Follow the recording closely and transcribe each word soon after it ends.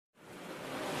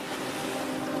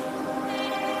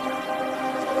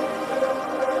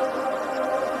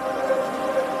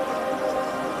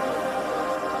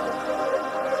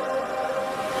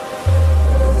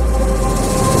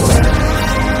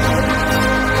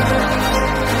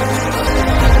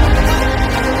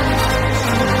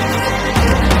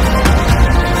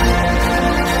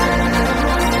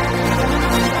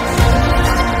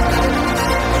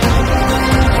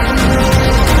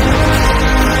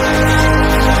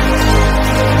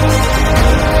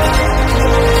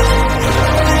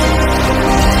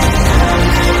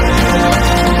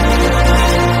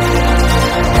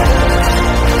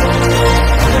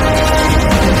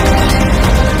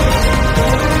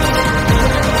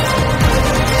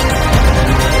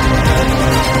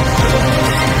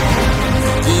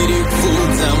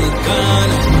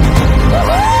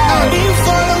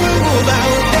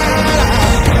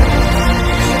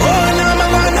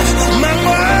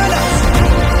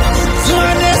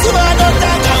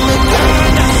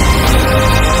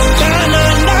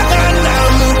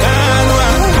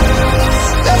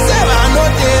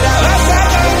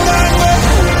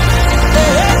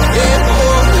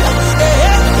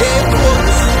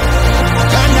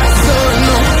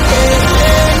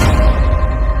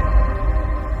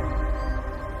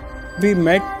We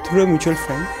met through a mutual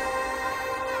friend,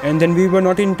 and then we were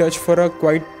not in touch for a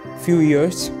quite few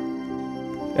years.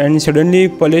 And suddenly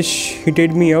Palash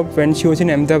hit me up when she was in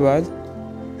Ahmedabad,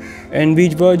 and we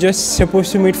were just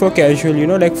supposed to meet for casual,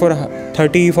 like for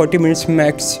 30-40 minutes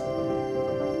max.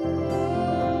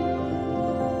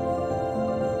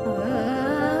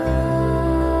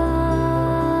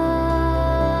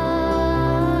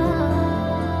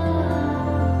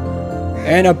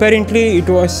 And apparently it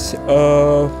was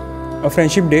a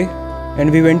friendship day,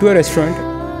 and we went to a restaurant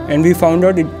and we found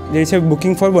out there is a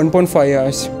booking for 1.5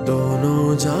 hours.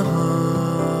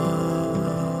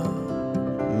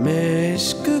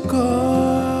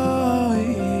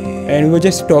 And we were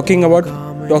just talking for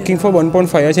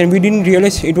 1.5 hours, and we didn't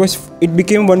realize it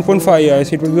became 1.5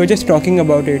 hours. We were just talking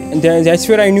about it, and that's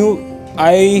where I knew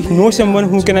I know someone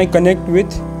who I connect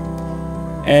with.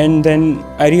 And then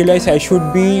I realized I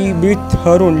should be with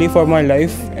her only for my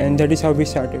life, and that is how we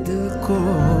started.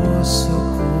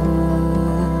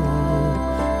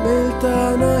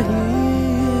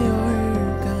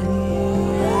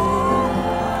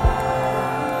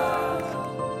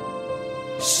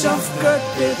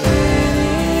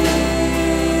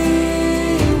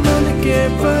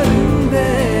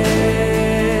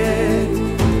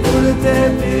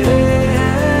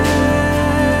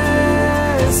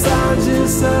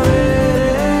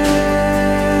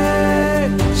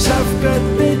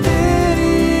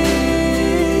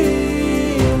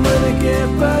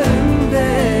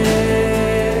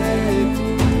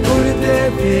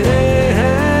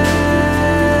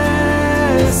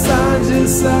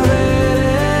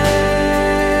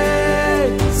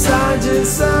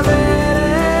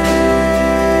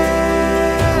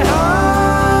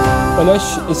 Palash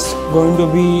is going to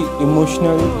be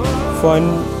emotional, fun,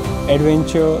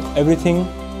 adventure, everything,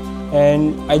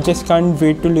 and I just can't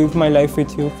wait to live my life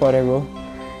with you forever.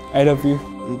 I love you.